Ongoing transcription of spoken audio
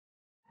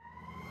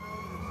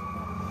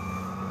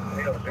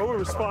We're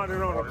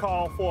responding on a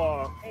call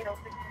for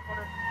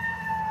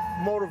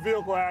a motor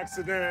vehicle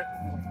accident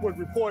with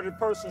reported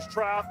persons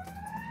trapped.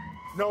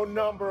 No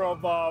number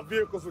of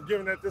vehicles were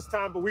given at this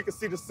time, but we can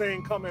see the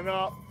scene coming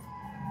up.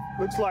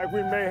 Looks like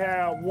we may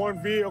have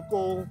one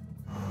vehicle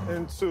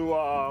into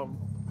an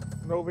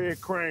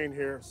overhead crane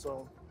here,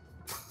 so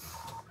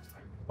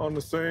on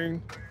the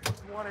scene.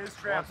 One is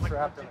trapped,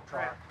 trapped in a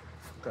car.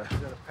 Okay. He's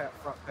in a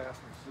front passenger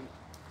seat.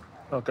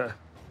 Okay.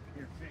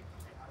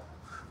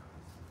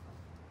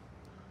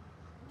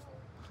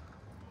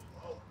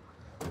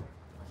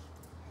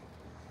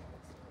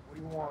 What do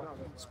you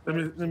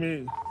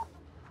want?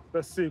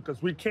 Let's see,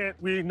 because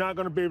we're not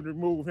gonna be able to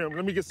move him.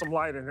 Let me get some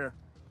light in here.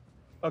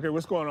 Okay,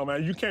 what's going on,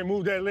 man? You can't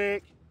move that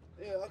leg?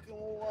 Yeah, I can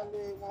move one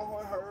leg, my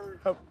heart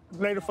hurt.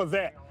 Later for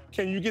that.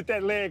 Can you get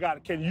that leg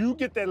out? Can you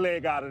get that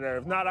leg out of there?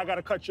 If not, I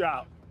gotta cut you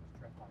out.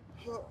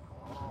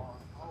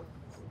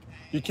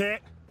 You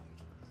can't?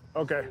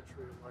 Okay.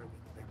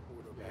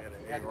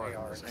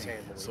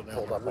 So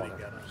pulled up on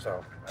him.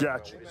 So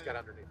Gotcha. just got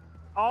underneath.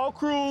 All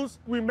crews,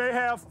 we may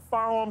have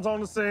firearms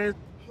on the scene.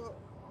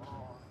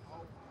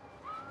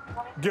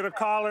 Get a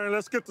collar and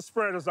let's get the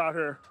spreaders out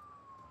here.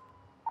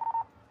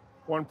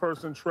 One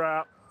person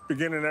trapped,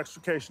 beginning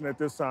extrication at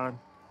this time.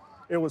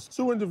 It was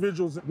two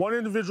individuals. One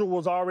individual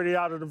was already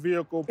out of the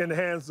vehicle in the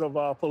hands of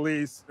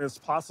police. There's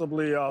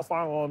possibly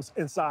firearms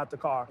inside the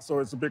car, so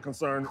it's a big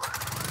concern.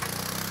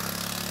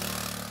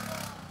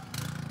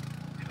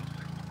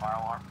 Fire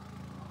alarm.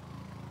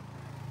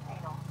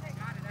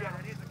 Yeah,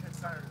 that is a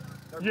concern.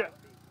 Yeah,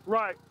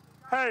 right.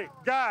 Hey,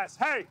 guys,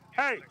 hey,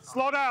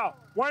 slow down.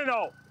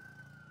 Wayno.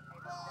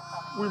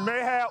 We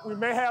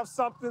may have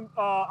something,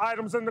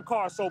 items in the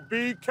car, so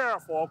be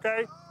careful,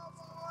 okay?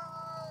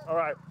 All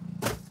right.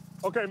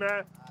 Okay,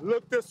 man,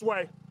 look this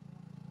way.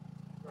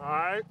 All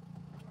right?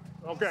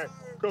 Okay,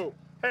 cool.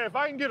 Hey, if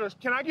I can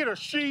can I get a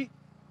sheet?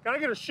 Can I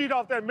get a sheet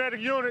off that medic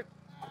unit?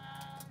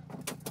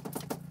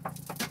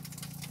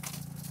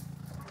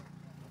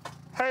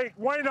 Hey,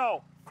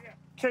 Wayno,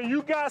 can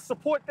you guys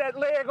support that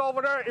leg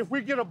over there if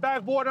we get a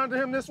backboard under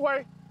him this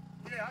way?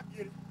 Yeah, I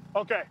get it.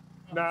 Okay,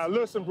 now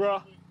listen,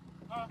 bro.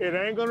 It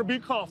ain't gonna be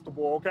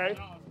comfortable, okay?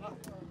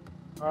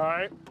 All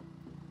right?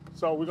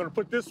 So we're gonna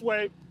put this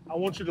way. I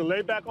want you to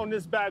lay back on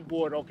this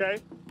backboard, okay?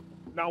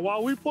 Now,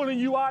 while we pulling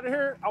you out of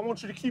here, I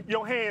want you to keep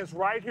your hands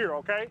right here,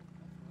 okay?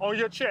 On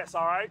your chest,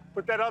 all right?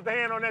 Put that other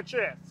hand on that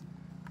chest.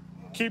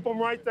 Keep them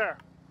right there.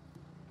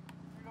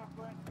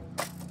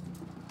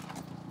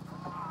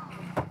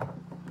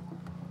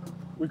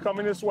 We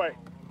coming this way.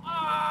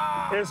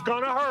 It's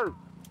gonna hurt.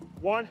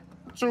 1,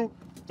 2,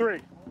 3.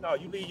 No,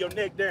 you leave your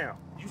neck down.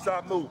 You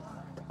start moving.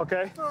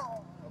 Okay?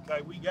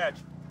 Okay, we got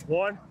you.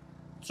 1,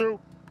 2,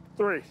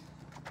 3.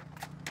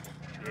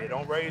 Yeah,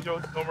 don't raise.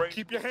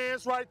 Keep your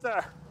hands right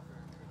there.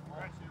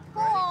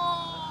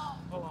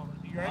 Hold on,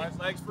 you ready? All right,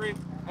 legs free.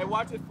 Hey,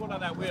 watch his foot on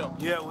that wheel.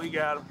 Yeah, we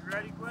got him. You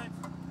ready, Quinn?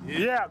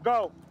 Yeah,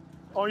 go.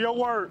 On your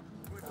word.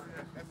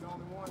 That's the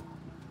only one.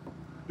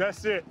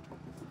 That's it.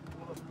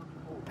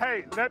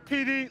 Hey, let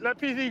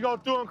PD go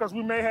through them because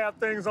we may have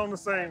things on the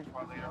scene.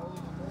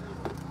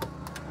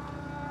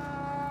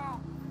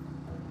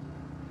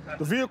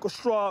 The vehicle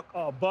struck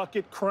a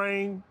bucket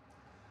crane,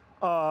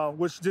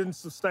 which didn't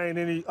sustain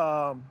any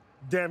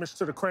damage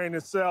to the crane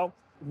itself.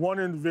 One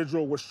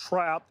individual was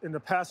trapped in the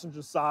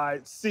passenger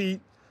side seat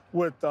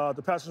with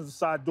the passenger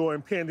side door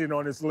impinging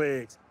on his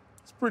legs.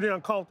 It's pretty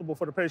uncomfortable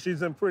for the patient.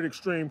 He's in pretty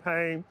extreme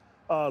pain,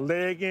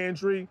 leg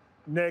injury,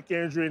 neck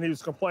injury, and he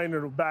was complaining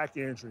of back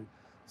injury.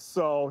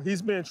 So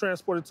he's being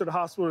transported to the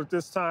hospital at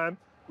this time.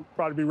 We'll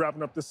probably be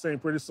wrapping up this scene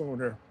pretty soon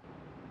here.